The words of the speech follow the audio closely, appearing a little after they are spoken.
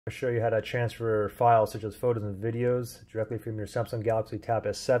I'll show you how to transfer files such as photos and videos directly from your Samsung Galaxy Tab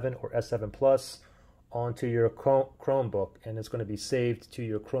S7 or S7 Plus onto your Chromebook, and it's going to be saved to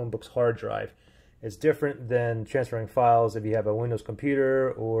your Chromebook's hard drive. It's different than transferring files if you have a Windows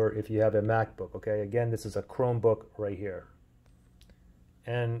computer or if you have a MacBook, okay? Again, this is a Chromebook right here.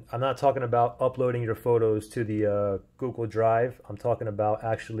 And I'm not talking about uploading your photos to the Google Drive. I'm talking about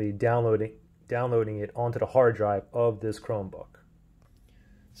actually downloading it onto the hard drive of this Chromebook.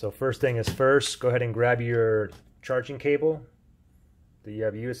 So first thing is first, go ahead and grab your charging cable. You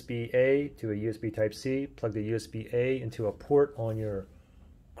have USB-A to a USB Type-C. Plug the USB-A into a port on your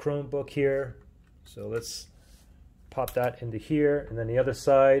Chromebook here. So let's pop that into here. And then the other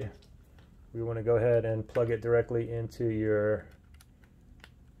side, we want to go ahead and plug it directly into your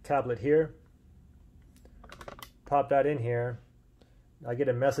tablet here. Pop that in here. I get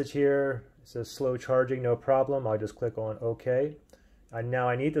a message here. It says slow charging, no problem. I'll just click on OK. Now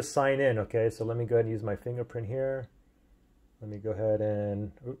I need to sign in, okay? So let me go ahead and use my fingerprint here. Let me go ahead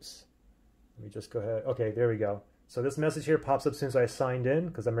and, oops. Let me just go ahead. Okay, there we go. So this message here pops up as soon as I signed in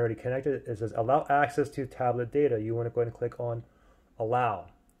because I'm already connected. It says allow access to tablet data. You want to go ahead and click on allow,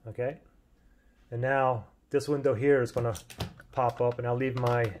 okay? And now this window here is going to pop up, and I'll leave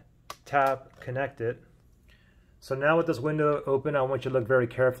my tab connected. So now with this window open, I want you to look very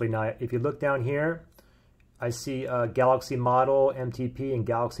carefully. Now, if you look down here, I see Galaxy Model MTP and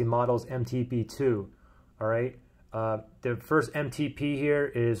Galaxy Models MTP2, all right? The first MTP here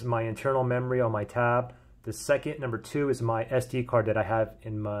is my internal memory on my tab. The second, number 2, is my SD card that I have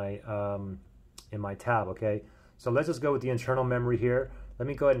in my tab, okay? So let's just go with the internal memory here. Let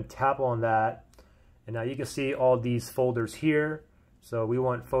me go ahead and tap on that. And now you can see all these folders here. So we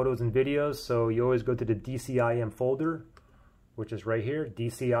want photos and videos, so you always go to the DCIM folder, which is right here,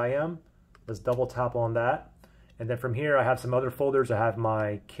 DCIM. Let's double tap on that. And then from here, I have some other folders. I have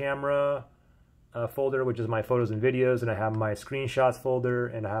my camera folder, which is my photos and videos, and I have my screenshots folder,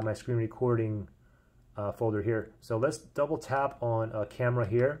 and I have my screen recording folder here. So let's double tap on camera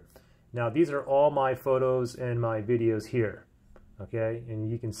here. Now these are all my photos and my videos here, okay?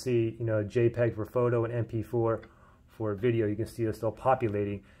 And you can see, you know, JPEG for photo and MP4 for video. You can see it's still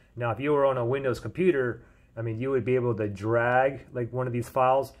populating. Now if you were on a Windows computer, I mean, you would be able to drag like one of these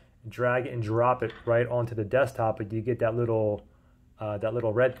files, drag it and drop it right onto the desktop, but you get that little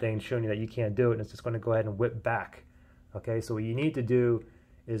red thing showing you that you can't do it, and it's just going to go ahead and whip back. Okay, so what you need to do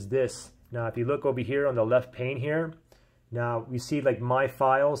is this. Now if you look over here on the left pane here, now we see like my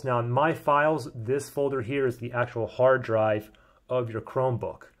files. Now in my files, this folder here is the actual hard drive of your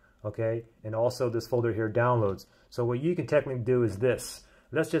Chromebook, okay? And also this folder here, downloads. So what you can technically do is this.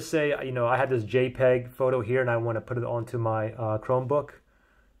 Let's just say, you know, I have this JPEG photo here and I want to put it onto my Chromebook,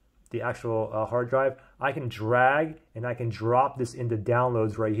 the actual hard drive. I can drag and I can drop this into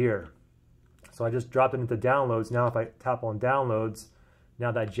downloads right here. So I just dropped it into downloads. Now if I tap on downloads,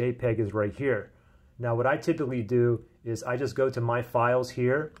 now that JPEG is right here. Now what I typically do is I just go to my files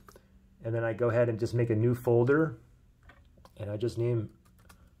here, and then I go ahead and just make a new folder, and I just name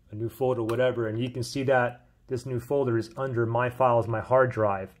a new folder, whatever, and you can see that this new folder is under my files, my hard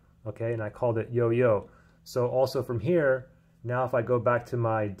drive, okay, and I called it yo-yo. So also from here, now if I go back to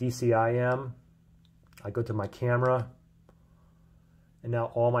my DCIM, I go to my camera, and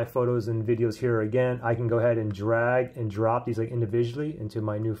now all my photos and videos here again, I can go ahead and drag and drop these like individually into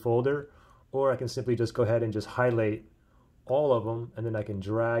my new folder, or I can simply just go ahead and just highlight all of them, and then I can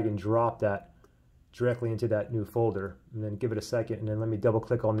drag and drop that directly into that new folder, and then give it a second, and then let me double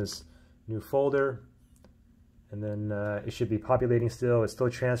click on this new folder, and then it should be populating still. It's still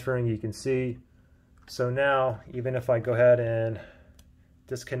transferring, you can see. So now, even if I go ahead and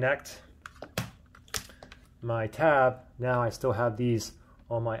disconnect my tab, now I still have these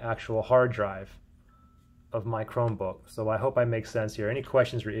on my actual hard drive of my Chromebook. So I hope I make sense here. Any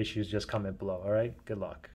questions or issues, just comment below, all right? Good luck.